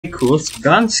cool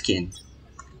gun skin.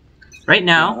 Right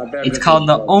now, it's called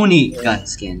the Oni gun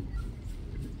skin.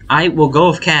 I will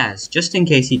go with Kaz just in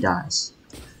case he dies,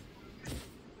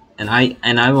 and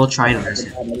I will try and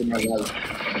listen.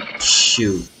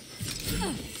 Shoot,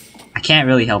 I can't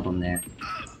really help him there.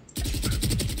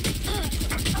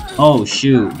 Oh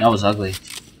shoot, that was ugly.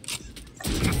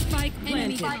 Spike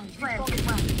planted.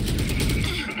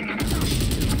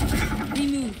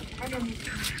 Remove.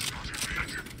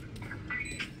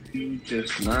 You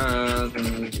just not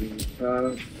gonna be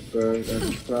prospered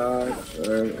and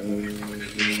prospered and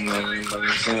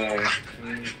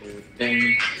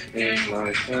thing in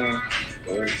my town.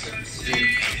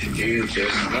 You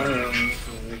just not.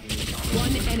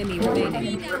 One enemy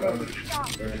remaining.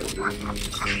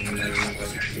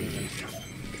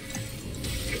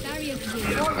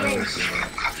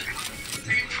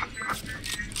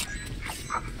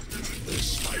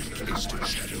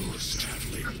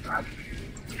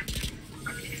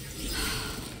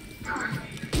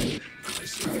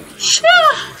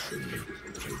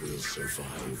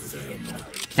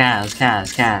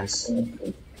 Kaz.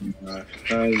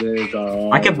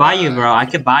 I could buy you, bro. I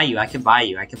could buy you.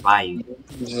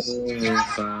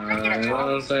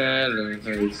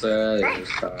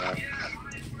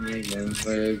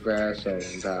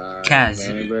 Kaz,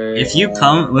 if you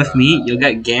come with me, you'll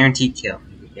get guaranteed kill.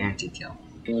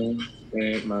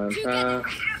 My time,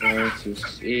 to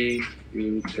see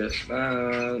you just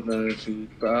not learn to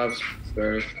cross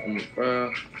first on the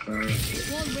ground.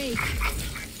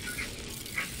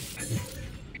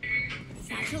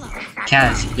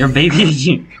 Kaz, your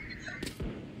baby.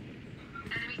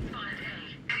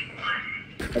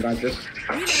 I got this.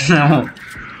 No.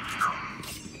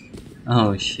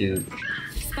 Oh shoot.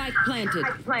 Spike planted.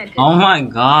 Oh my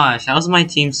gosh, how's my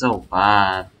team so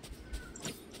bad?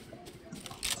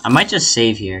 I might just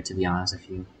save here, to be honest with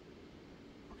you.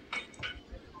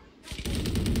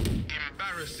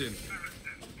 Embarrassing.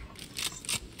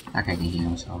 That guy can heal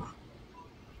himself.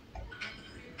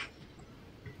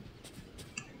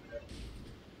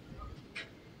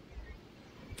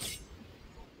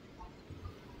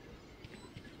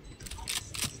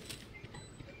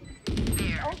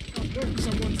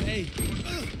 Someone's A.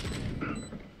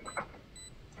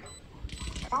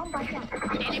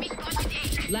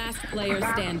 Last player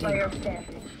standing.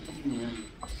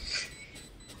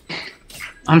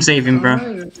 I'm saving, bro.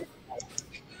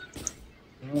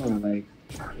 Oh, like.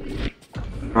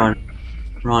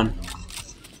 Run.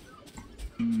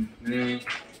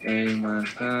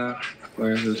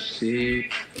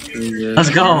 Let's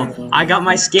go. I got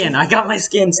my skin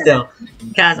still.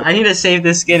 Kaz, I need to save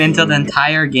this skin until the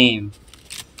entire game.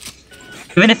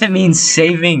 Even if it means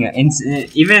saving,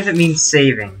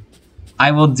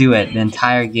 I will do it the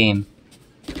entire game.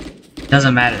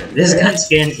 Doesn't matter. This gun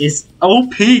skin is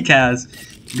OP, Kaz.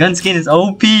 Gun skin is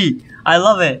OP. I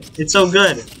love it. It's so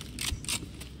good.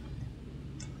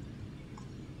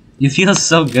 You feel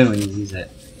so good when you use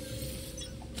it.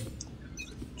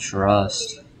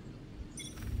 Trust.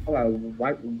 Oh,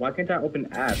 why can't I open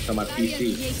apps on my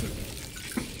PC?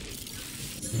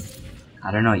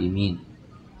 I don't know what you mean.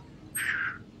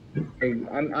 Hey,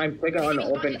 I'm clicking on the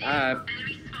open app.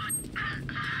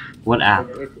 What app?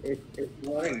 It's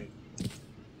boring.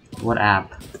 What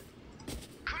app?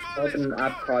 Open an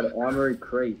app called Armory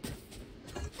Crate.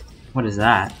 What is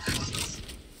that?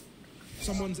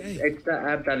 Someone's A. It's the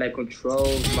app that like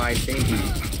controls my thinking,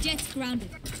 Jets grounded.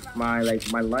 my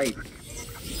life.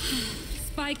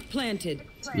 Spike planted.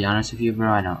 To be honest with you,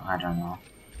 bro, I don't know.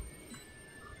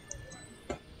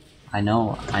 I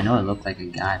know it looked like a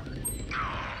guy, but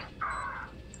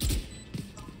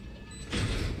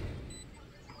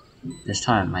this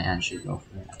time I might actually go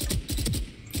for it.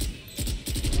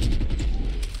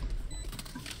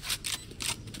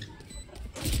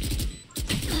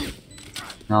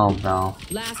 No, bro.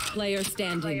 Last player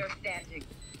standing.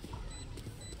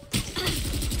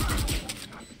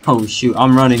 Oh shoot,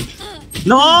 I'm running.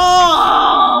 No!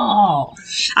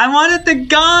 I wanted the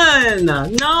gun!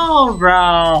 No,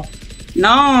 bro!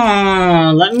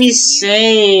 No! Let me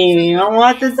save! I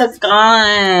wanted the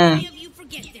gun!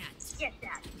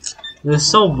 It's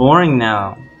so boring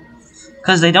now.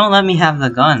 Cause they don't let me have the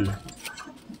gun.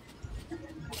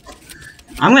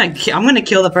 I'm gonna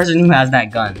kill the person who has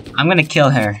that gun. I'm gonna kill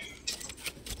her.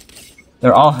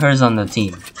 They're all hers on the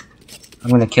team. I'm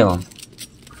gonna kill him.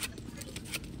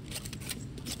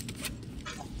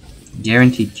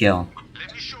 Guaranteed kill.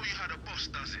 Let me show you how the boss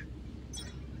does it.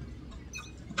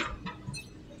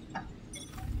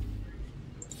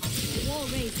 Wall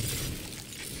raised.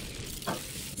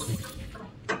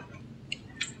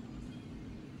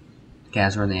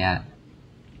 Guys, where are they at?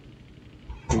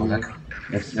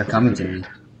 they're coming to me.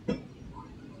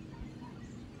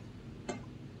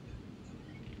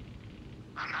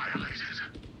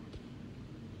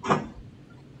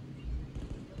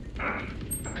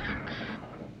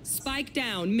 Spike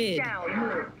down mid.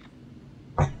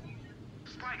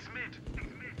 Spike's mid.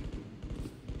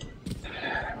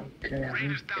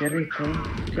 Okay, get it, bro.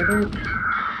 Get it.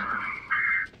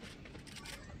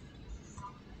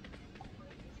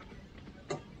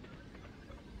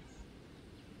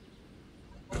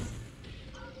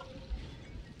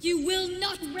 You will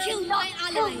not kill my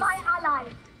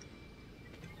allies.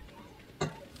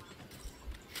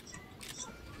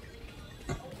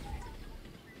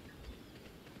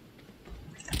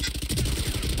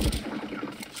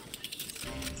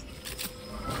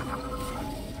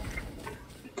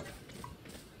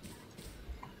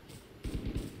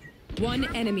 One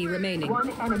enemy remaining.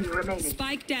 30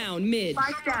 Spike down mid.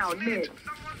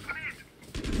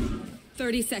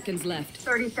 30 seconds left.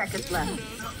 seconds left.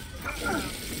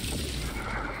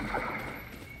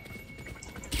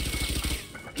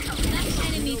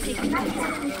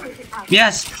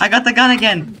 Yes, I got the gun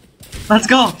again. Let's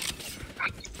go.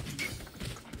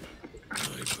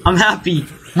 I'm happy.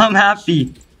 I'm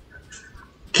happy.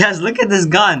 Kaz, look at this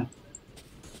gun.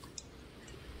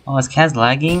 Oh, is Kaz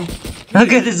lagging?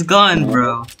 Look at this gun,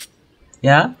 bro.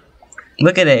 Yeah?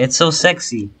 Look at it. It's so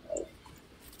sexy.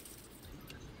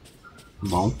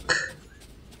 Monk.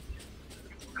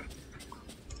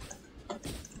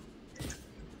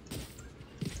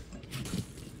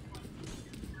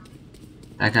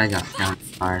 That guy got down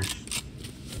hard.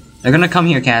 They're gonna come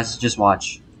here, Kaz. Just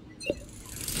watch.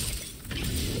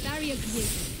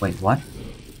 Wait, what?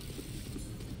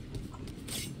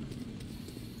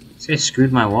 This guy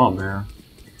screwed my wall, bro.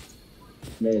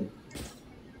 Mid.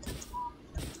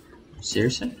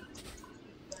 Seriously?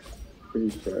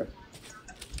 Pretty sure.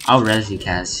 I'll res you,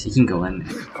 Kaz. You can go in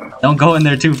there. Don't go in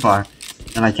there too far.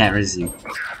 Then I can't res you.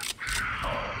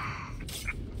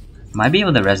 Might be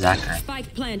able to res that guy.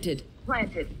 Spike planted.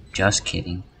 Just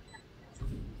kidding.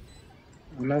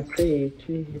 I'm not saying,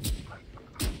 jeez.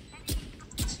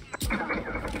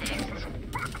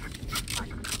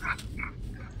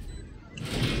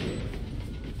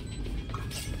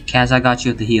 Kaz, I got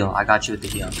you with the heal. I got you with the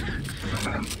heal.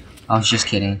 I was just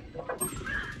kidding.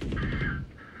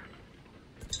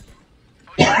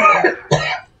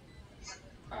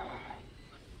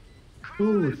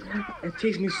 Dude, it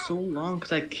takes me so long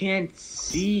because I can't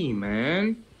see,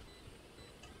 man.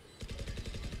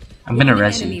 I'm gonna One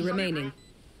res enemy you. remaining.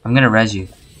 I'm gonna res you.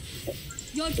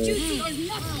 Your duty is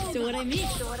not over. So what I mean.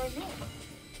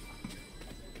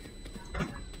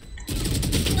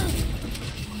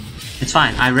 It's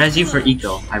fine. I res you for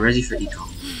eco. I res you for eco.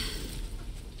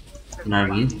 You know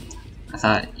what I mean? I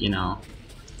thought, you know,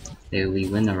 we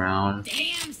win the round.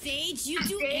 Damn, Sage, you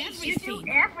do everything.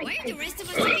 Why are the rest of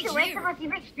us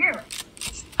even here?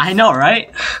 I know,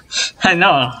 right? I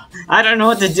know. I don't know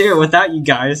what to do without you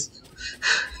guys.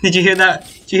 Did you hear that?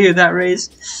 Did you hear that,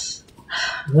 Raze?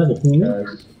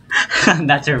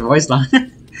 That's her voice line.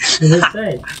 What did it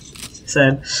say?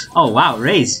 Said, oh wow,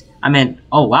 Raze. I meant,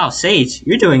 oh wow, Sage,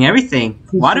 you're doing everything.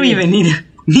 Why do we even need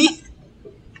me?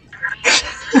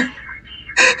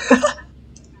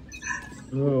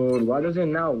 Dude, why does it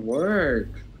not work?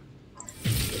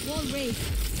 Wall raised.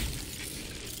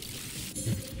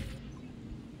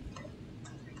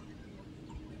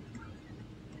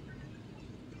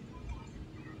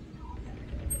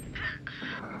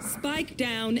 Spike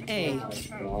down A.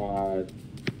 God.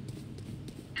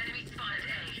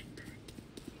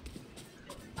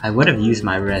 I would have used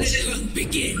my res.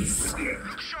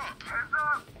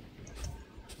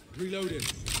 Reloading.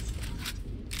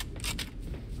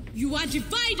 You are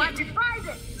divided.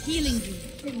 Healing you.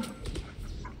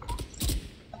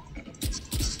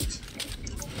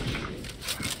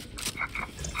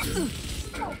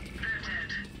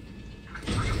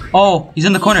 Oh, he's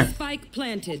in the corner. Spike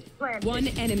planted. One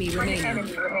enemy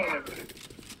remaining.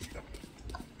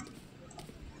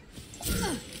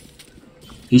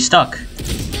 He's stuck.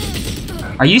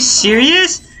 Are you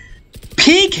serious?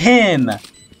 Peek him!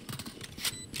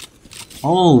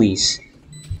 Holy s...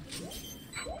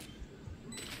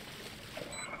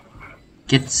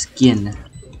 Get skin.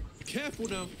 Careful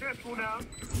now.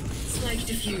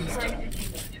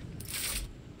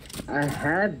 I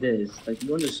had this. Like,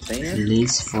 you understand?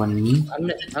 Please for me. I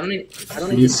don't even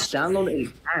Please. download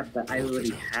an app that I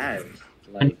already have.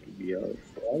 Like, yo,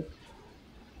 what?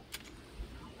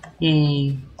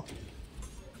 Yay.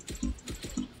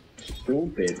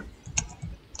 Stupid.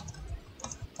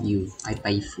 You. I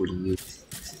buy for you.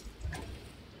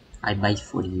 I buy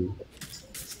for you.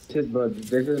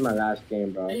 This is my last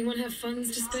game, bro. Anyone have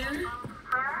funds to spare?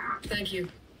 Thank you.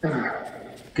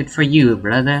 Good for you,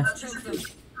 brother. Choke them.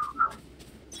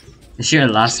 It's your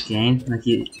last game. Like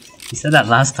you said that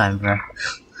last time, bro.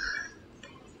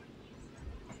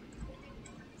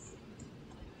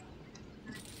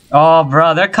 Oh,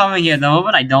 bro, they're coming here the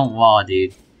moment I don't wall,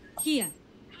 dude. Here.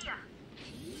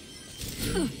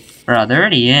 Bro, they're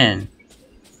already in.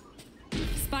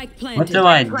 Spike planted. What do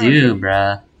I do,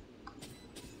 bruh?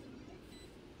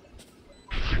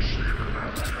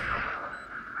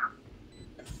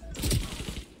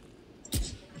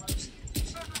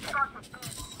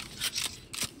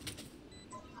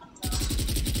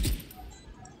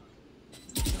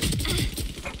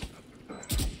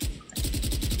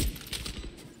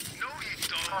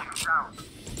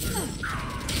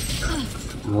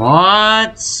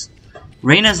 What?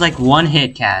 Reyna's like one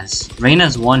hit, Kaz.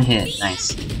 Reyna's one hit.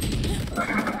 Nice.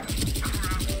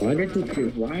 Why are they together,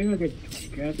 bro?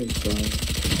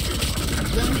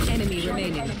 One enemy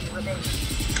remaining.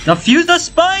 Defuse the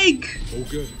spike! All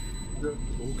good.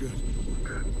 All good.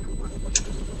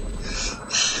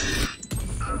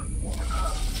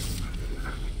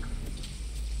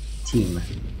 Team,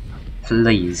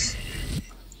 please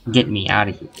get me out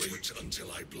of here.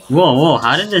 Whoa, whoa,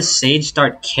 how did the Sage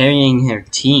start carrying her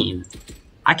team?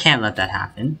 I can't let that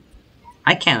happen.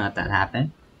 I can't let that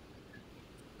happen.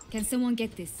 Can someone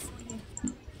get this?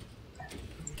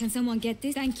 Can someone get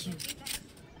this? Thank you.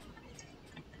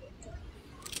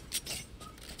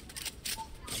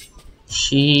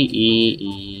 She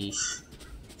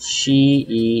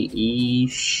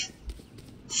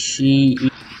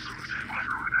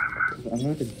I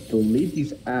have to delete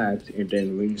these ads and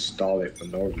then reinstall it for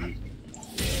no reason.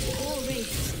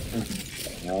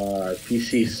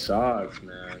 PC sucks,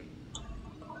 man.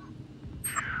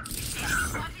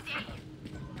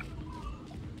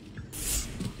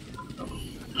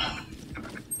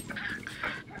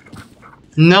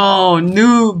 No,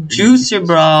 noob juicer,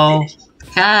 bro.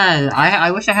 God,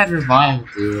 I wish I had revive,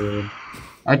 dude.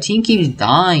 Our team keeps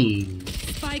dying.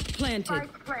 Spike planted.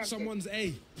 Someone's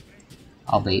A.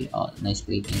 I'll bait. Oh, nice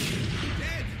baiting.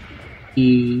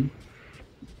 E.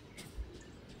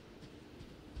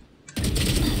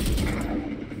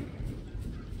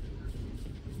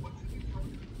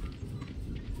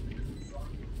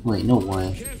 Wait, no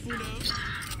way. Careful now.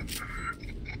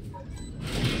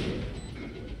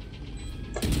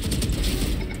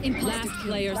 Last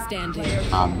player standing.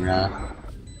 Ah, bruh.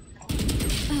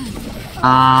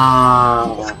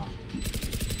 Ah.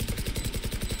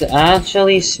 They're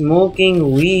actually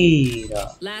smoking weed.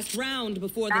 Last round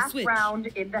before the switch. Spend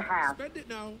it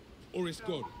now, or it's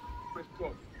gone.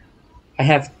 I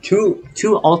have two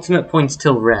ultimate points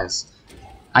till res.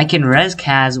 I can res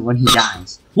Kaz when he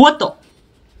dies. What the?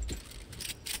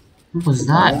 What was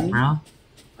that, bro?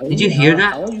 Did you hear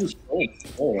that? How are you so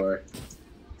poor?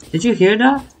 Did you hear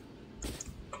that?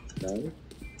 No.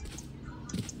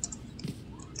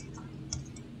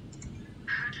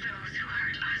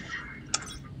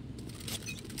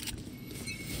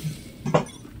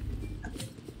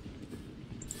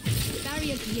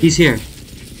 Barrier here. He's here.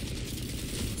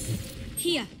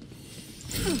 Here.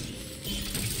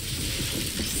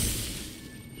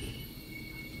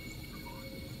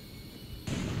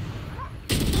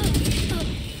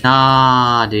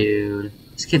 Nah, dude.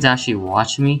 This kid's actually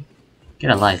watching me. Get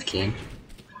a life, kid.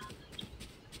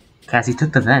 Kaz, he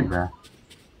took the vent, bro.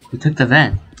 He took the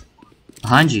vent.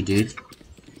 Behind you, dude.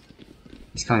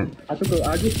 He's coming. I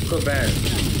just go back.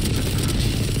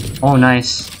 Oh,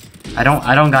 nice. I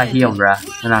don't got healed, bro.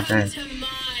 They're not there.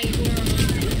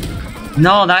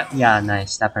 No, that. Yeah,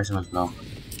 nice. That person was low.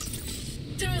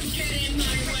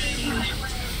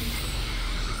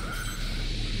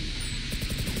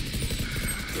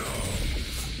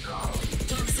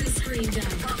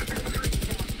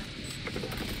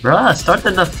 Bruh, start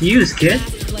the defuse, kid.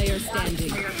 Last player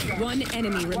standing. One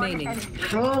enemy remaining.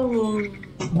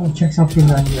 Oh, check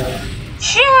something on here.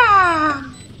 Yeah.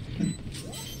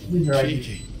 These are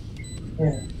Cheeky.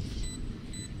 Yeah.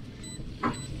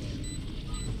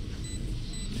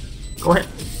 Go ahead.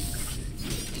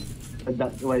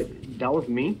 That was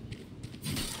me?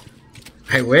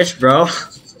 I wish, bro.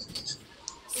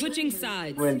 Switching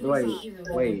sides.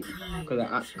 Wait. Because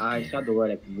I saw the word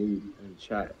like move in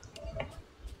chat.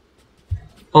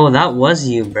 Oh, that was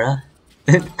you, bruh.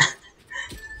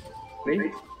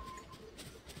 Wait.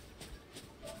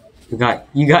 You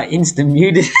got instant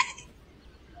muted.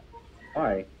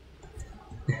 Why?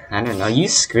 I don't know. You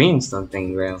screamed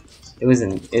something, bro. It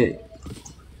wasn't it.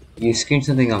 You screamed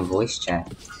something on voice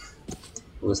chat.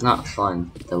 It was not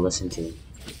fun to listen to.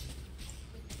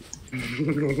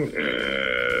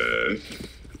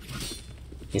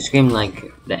 You scream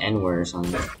like the N-word or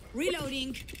something.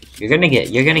 Reloading. You're gonna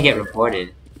get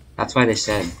reported. That's why they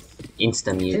said insta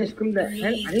I mute. didn't scream the N.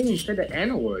 I didn't even say the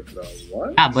N word, bro.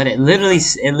 What? Yeah, but it literally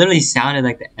sounded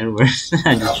like the N-word.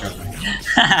 I'm just joking.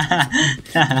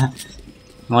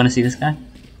 You wanna see this guy?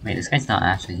 Wait, this guy's not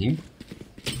actually here.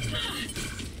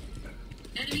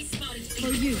 For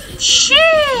you. Shit!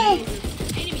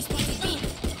 Enemy spotted B.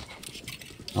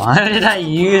 Why did I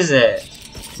use it?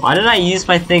 Why did I use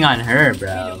my thing on her, bro?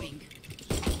 Reloading.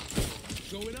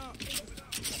 Going up.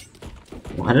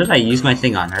 Why did I use my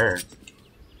thing on her?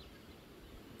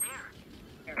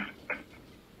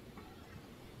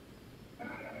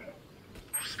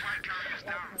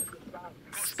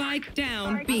 Spike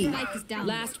down B. Spike is down.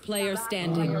 Last player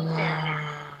standing.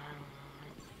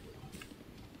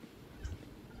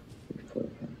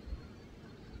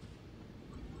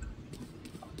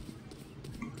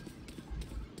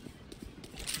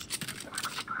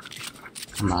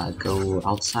 I'm gonna go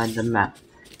outside the map.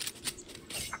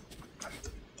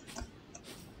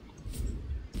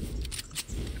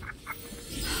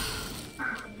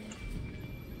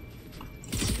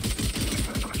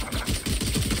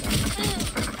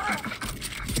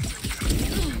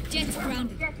 Jet's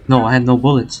grounded. No, I had no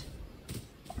bullets.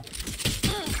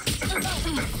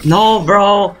 No,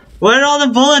 bro! Where did all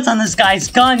the bullets on this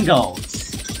guy's gun go?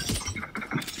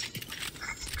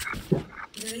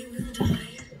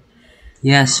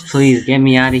 Yes, please, get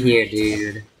me out of here,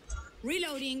 dude.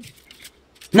 Reloading.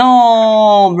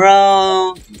 No,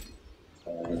 bro!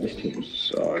 This team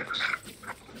sucks.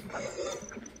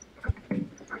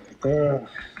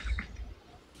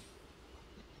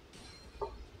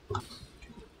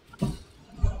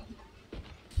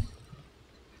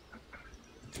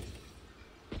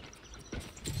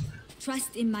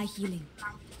 Trust in my healing.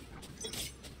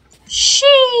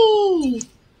 Shee!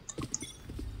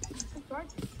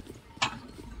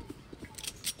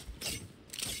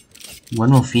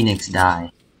 When will Phoenix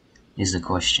die? Is the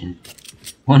question.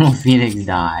 When will Phoenix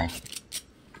die?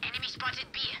 Enemy spotted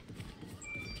B.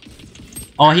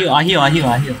 Oh, I heal.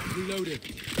 Reloaded.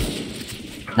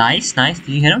 Nice. Did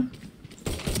you hit him?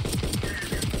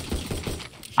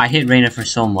 I hit Reyna for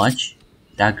so much.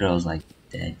 That girl's like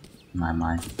dead in my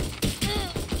mind.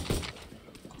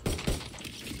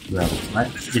 Bro,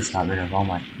 what? Just got rid of all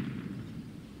my.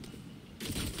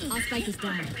 Our spike is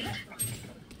down.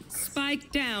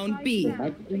 Spike down B.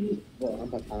 I'm leaving, bro.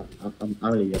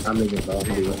 I'm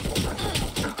leaving.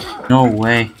 No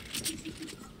way.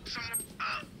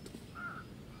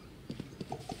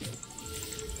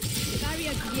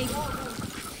 Barrier created.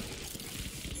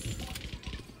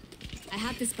 I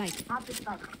have the spike.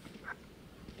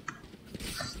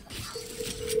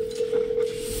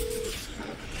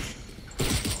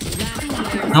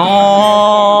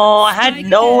 No, I had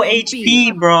no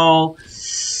HP, bro.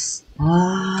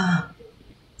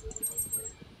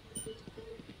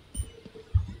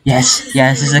 Yes,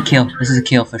 this is a kill. This is a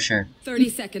kill for sure. 30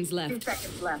 seconds left.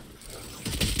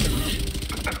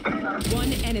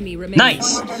 One enemy remaining.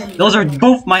 Nice. Those are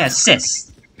both my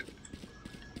assists.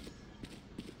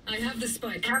 I have the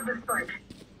spike.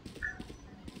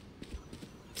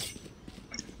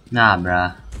 Nah,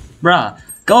 bruh,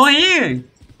 go here.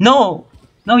 No,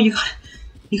 you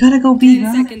gotta go B, 10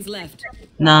 bruh. seconds left.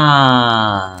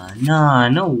 Nah,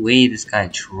 no way this guy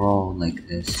trolled like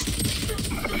this.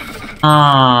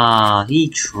 He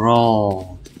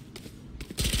trolled.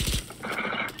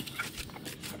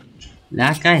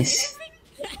 That guy's...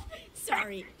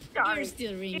 Sorry. You're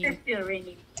still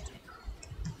ringing.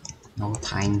 No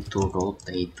time to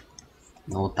rotate.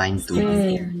 No time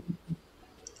to...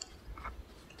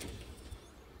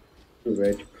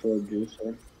 Red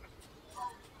producer.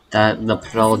 The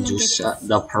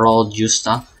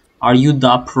producer. Are you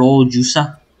the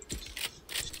producer?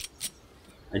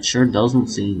 It sure doesn't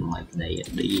seem like they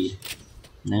did.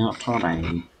 No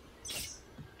today.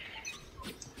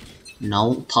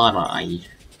 No today.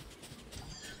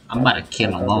 I'm about to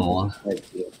kill them all.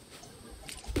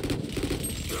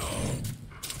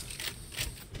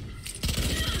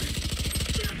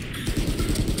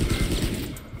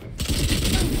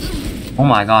 Oh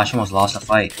my gosh, I almost lost the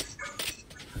fight.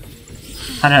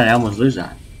 How did I almost lose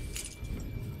that?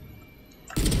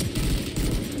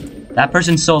 That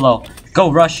person's solo. Go,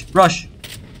 rush.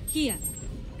 Here.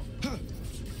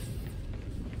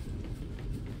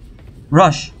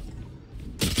 Rush.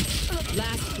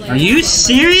 Last player. Are you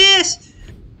serious?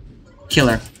 Kill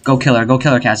her. Go kill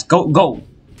her, Cass. Go.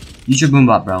 Use your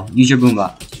boombot, bro. Use your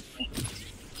boombot.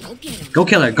 Go get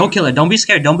him. Go kill her. Don't be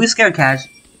scared, Cass.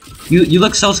 You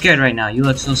look so scared right now. You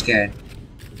look so scared.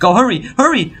 Go, hurry.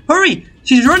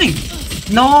 She's running.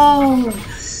 No!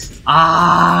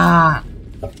 Ah!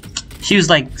 She was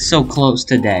like so close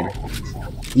to dead.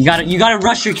 You gotta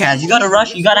rush your Kaz. You gotta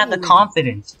rush. You gotta have the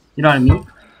confidence. You know what I mean?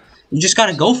 You just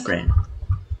gotta go for it.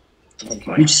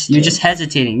 You're just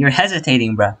hesitating. You're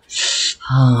hesitating, bruh.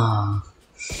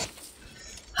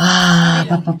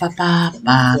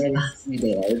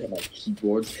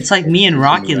 It's like me in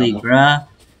Rocket League, bruh.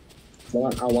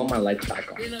 I want my lights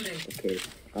back on. Reloading. Okay.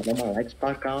 I want my lights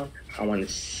back on. I want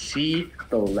to see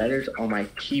the letters on my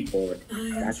keyboard.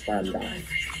 That's why I'm down.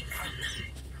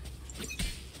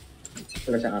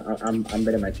 Listen, I'm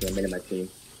betting my team. I'm betting my team.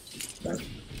 Done.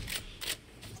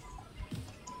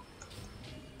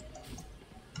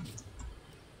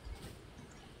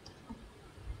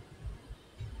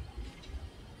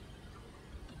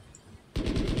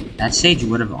 That stage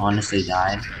would have honestly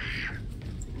died.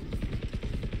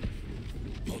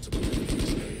 Multiple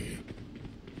enemies A.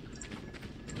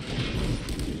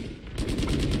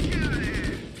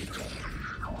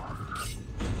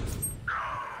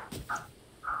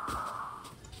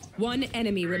 One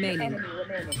enemy remaining.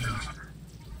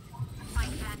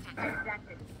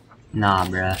 Nah,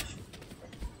 bruh.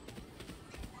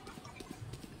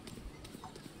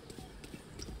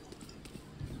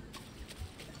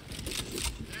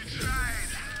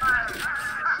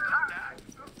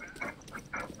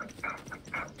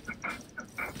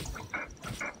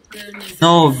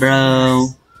 No, bro.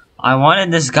 I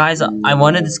wanted this guy's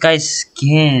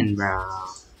skin, bro.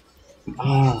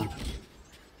 Oh.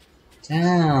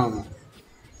 Damn.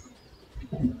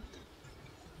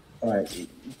 Alright.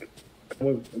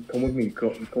 Come with me.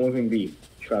 Come with me, B.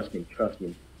 Trust me.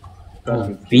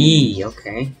 Oh, B,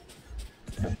 okay.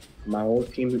 My whole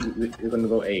team is gonna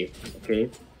go A, okay?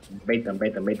 Bait them.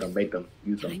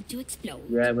 Use them. Time to explode.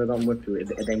 Yeah, we're gonna move to it,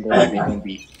 and then go A, then go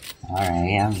B.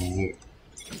 Alright, I'm here.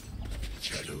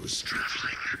 Shadows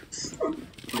traveling.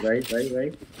 Right?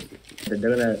 Then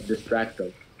they're gonna distract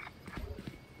them.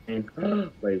 And,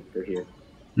 wait, they're here.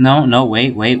 No,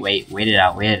 wait it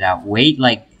out. Wait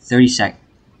like 30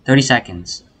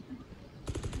 seconds.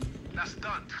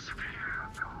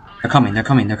 They're coming.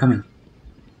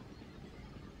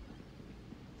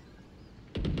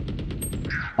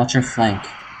 Watch your flank.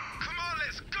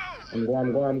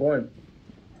 I'm going.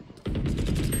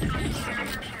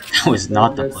 That was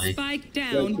not the play. Spike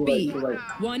down B.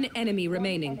 One enemy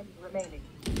remaining.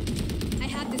 I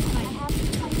had this fight.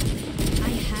 I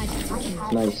had to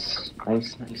kill. Nice.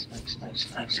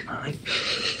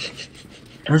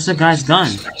 Where's the guy's gun?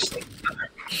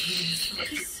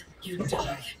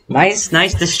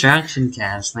 Nice distraction,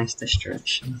 Kaz. Nice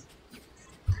distraction.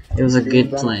 It was a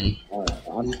good play.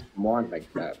 I'm more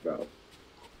like that, bro.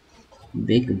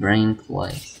 Big brain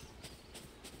play.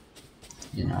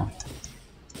 You know.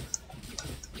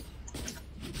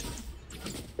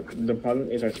 The problem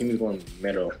is our team is going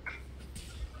middle.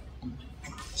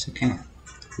 It's okay.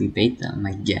 We bait them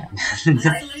again.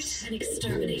 Isolate and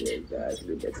exterminate.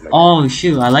 Oh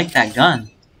shoot, I like that gun.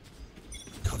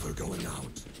 Cover going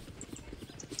out.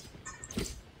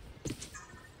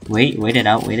 Wait it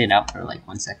out for like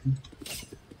 1 second.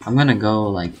 I'm gonna go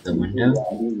like the window.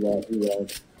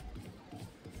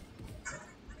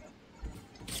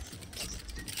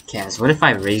 Kaz, what if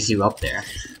I raise you up there?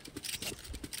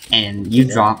 And you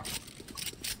drop.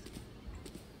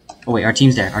 Oh wait, our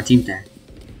team's there.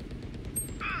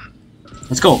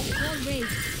 Let's go. All raised.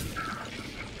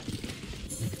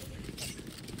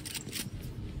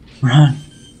 Run.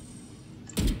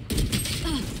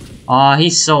 Aw,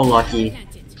 he's so lucky.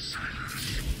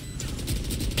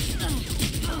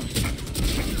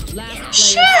 Last player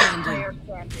standing.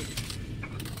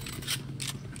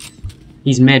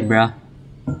 He's mid, bro.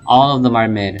 All of them are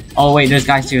mid. Oh wait, there's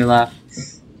guys to your left.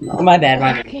 My bad.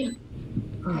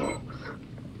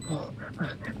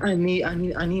 I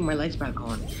need my lights back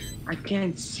on. I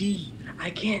can't see.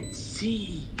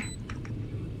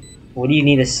 What do you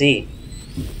need to see?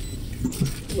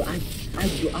 I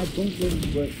don't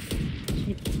really work.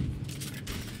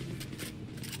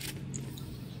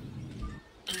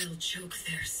 I'll choke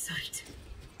their sight.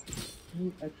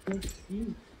 I can't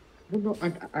see. No,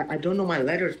 I don't know my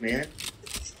letters, man.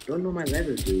 Don't know my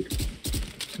letters, dude.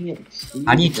 Can't see.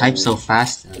 How do you type so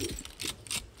fast then?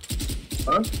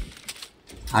 Huh?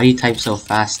 How do you type so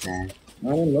fast then? I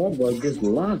don't know, bro. Just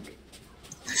luck.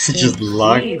 It's just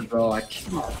luck. See, bro. I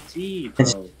can't see, bro.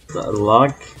 It's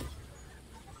luck.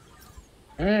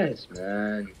 Yes,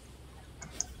 man.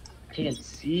 Can't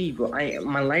see, bro.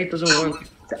 My light doesn't work.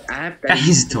 The app that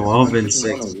He's 12 and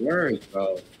 6. doesn't work,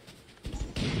 bro.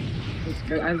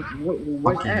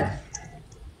 What's that?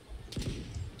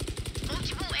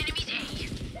 Multiple enemies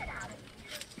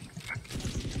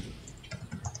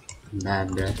Bad,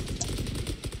 bruh.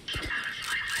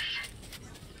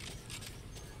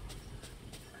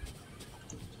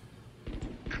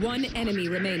 One enemy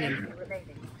remaining.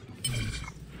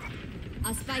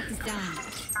 Our spike is down.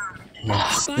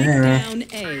 Yes, Spike sir. down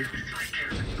A.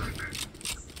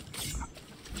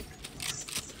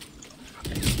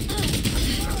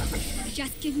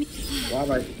 Just give me. Why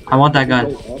am I want that gun.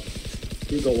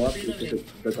 You go up because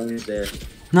the gun is there.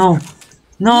 No!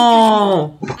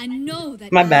 No! I know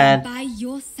that My I am bad. by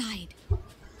your side.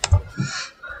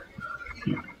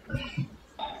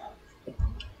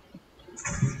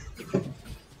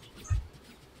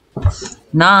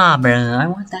 Nah, bro. I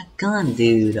want that gun,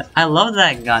 dude. I love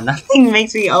that gun. That thing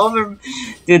makes me over.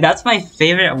 Dude, that's my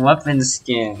favorite weapon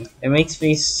skin. It makes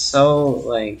me so,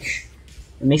 like.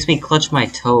 It makes me clutch my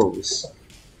toes.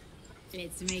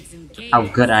 Let's make some chaos. How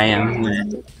good I am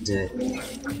with it.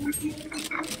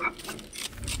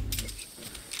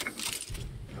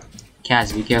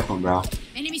 Kaz, be careful, bro.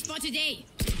 Enemy spotted A.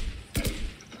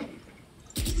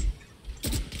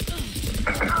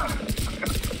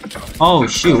 Oh,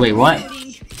 shoot. Wait, what?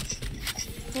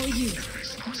 For you.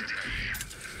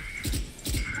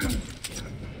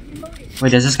 Wait,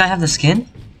 does this guy have the skin?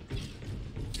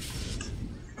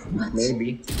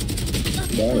 Maybe.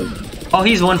 No. Oh,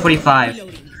 he's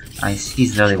 145. Nice.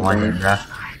 He's really one hit, bro.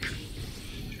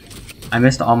 I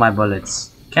missed all my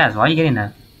bullets. Kaz, why are you getting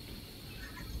that?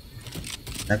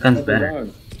 That gun's better.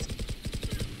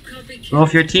 Go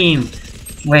off your team.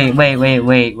 Wait.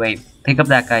 Pick up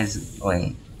that guy's.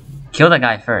 Wait. Kill the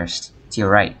guy first. To your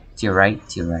right. To your right.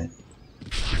 To your right.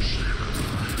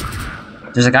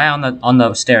 There's a guy on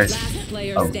the stairs. Last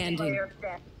player Oh. standing.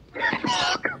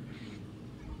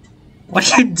 What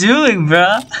are you doing,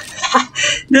 bro?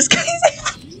 This guy's.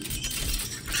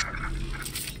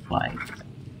 Why?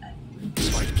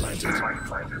 Spike planted.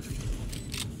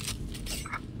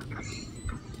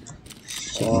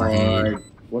 My head.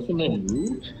 What's the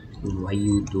name? Why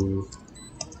you do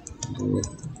it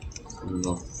in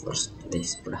the first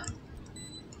place, bruh?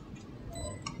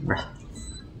 Bruh.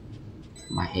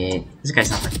 My head. This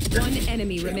guy's not like One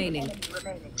enemy remaining.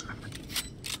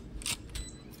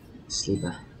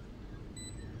 sleeper.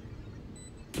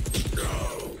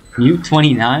 Mute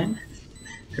 29?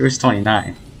 Who's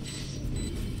 29?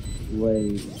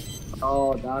 Wait.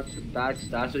 Oh, that's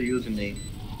a username.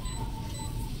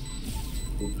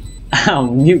 Oh,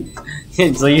 mute.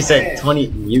 So you said 20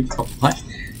 mute? What?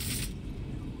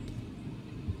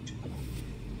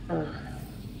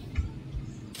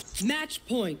 Match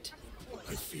point.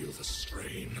 I feel the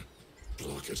strain.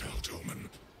 Block it out, Omen.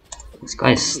 This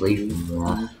guy's sleeping,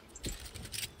 bruh.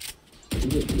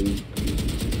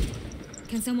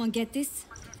 Can someone get this?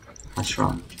 What's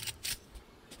wrong?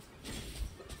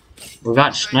 We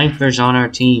got snipers on our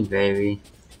team, baby.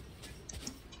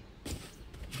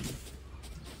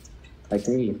 Like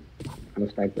me. I'm a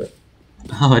sniper.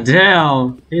 Oh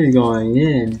damn! He's going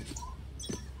in.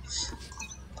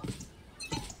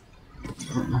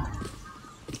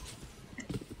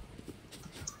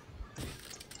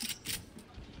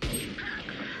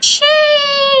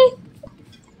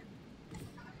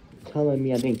 Telling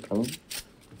me I didn't kill him?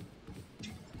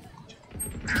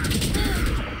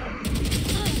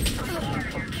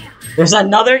 There's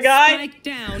another guy? Spike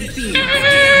down B.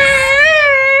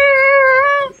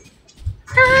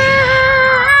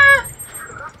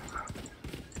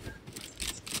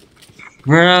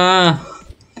 Bruh.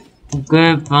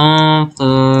 Good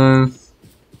bumper.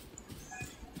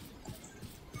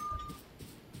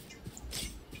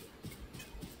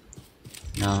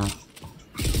 No.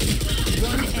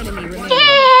 One enemy remaining.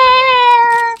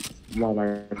 Come on,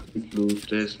 let's lose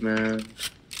this, man.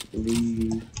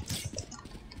 Please.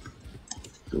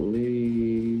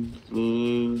 Please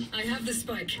lose. I have the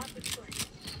spike.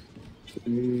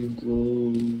 Please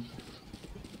lose.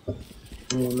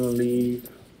 I wanna leave.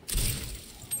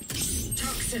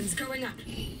 Toxins going up.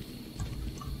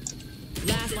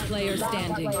 Last player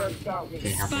standing.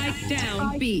 Okay, Spike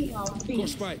down B.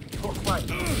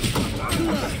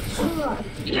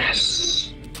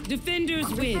 Yes. Defenders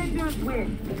win.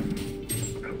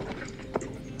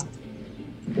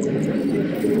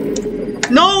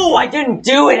 No, I didn't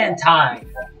do it in time.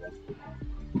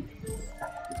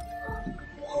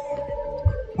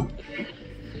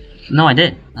 No, I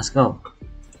did. Let's go.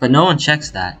 But no one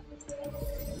checks that.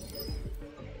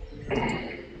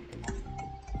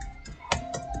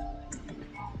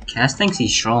 Cass thinks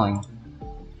he's trolling.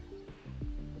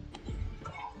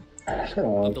 Shut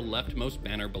Of up. the leftmost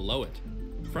banner below it.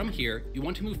 From here, you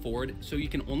want to move forward so you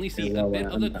can only see a bit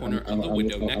of the corner of the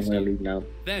window next to you.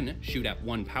 Then shoot at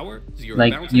 1 power, 0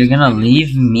 Like, bounces, you're gonna and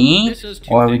leave me? This does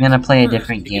two Or are we things. gonna play a First,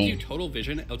 different it gives you game? total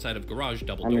vision outside of garage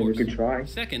double I mean, we doors. could try.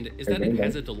 Second is that it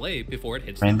has a delay before it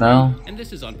hits Rainbow? the ground, and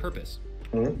this is on purpose.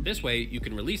 This way, you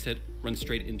can release it, run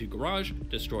straight into garage,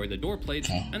 destroy the door plates,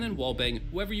 and then wallbang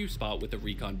whoever you spot with the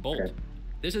recon bolt. Okay.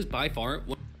 This is by far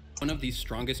one of the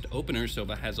strongest openers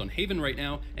Sova has on Haven right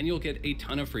now, and you'll get a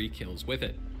ton of free kills with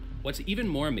it. What's even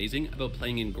more amazing about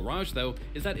playing in garage though,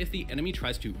 is that if the enemy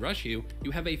tries to rush you,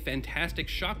 you have a fantastic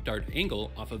shock dart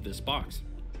angle off of this box.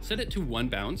 Set it to 1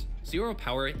 bounce, 0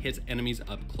 power hits enemies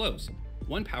up close,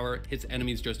 1 power hits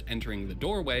enemies just entering the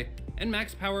doorway, and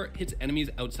max power hits enemies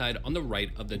outside on the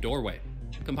right of the doorway.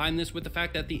 Combine this with the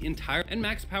fact that the entire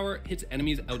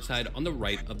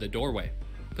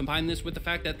Combine this with the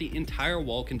fact that the entire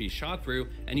wall can be shot through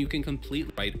and you can complete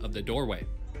right of the doorway.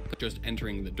 Just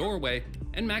entering the doorway,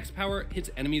 and max power hits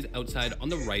enemies outside on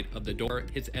the right of the door,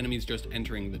 hits enemies just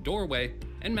entering the doorway,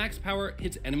 and max power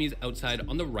hits enemies outside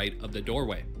on the right of the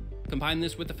doorway. Combine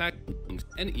this with the fact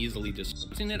and easily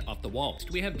disposing it off the wall.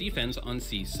 Next, we have defense on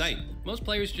C site. Most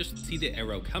players just see the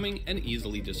arrow coming and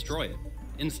easily destroy it.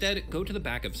 Instead, go to the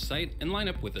back of site and line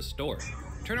up with a store.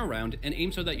 Turn around and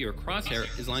aim so that your crosshair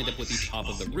is lined up with the top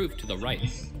of the roof to the right.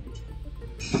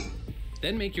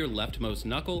 Then make your leftmost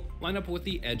knuckle line up with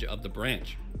the edge of the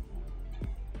branch.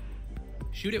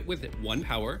 Shoot it with 1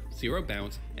 power, 0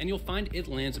 bounce, and you'll find it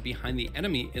lands behind the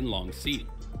enemy in long C.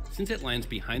 Since it lands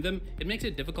behind them, it makes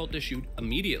it difficult to shoot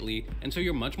immediately, and so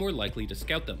you're much more likely to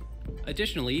scout them.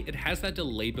 Additionally, it has that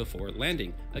delay before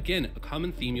landing, again a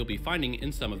common theme you'll be finding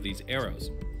in some of these arrows.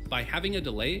 By having a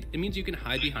delay, it means you can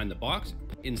hide behind the box,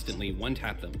 instantly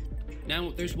one-tap them.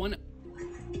 Now, there's one...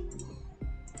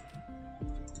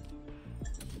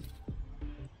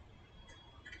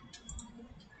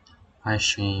 Hi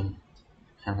stream.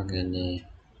 Have a good day.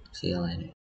 See you later.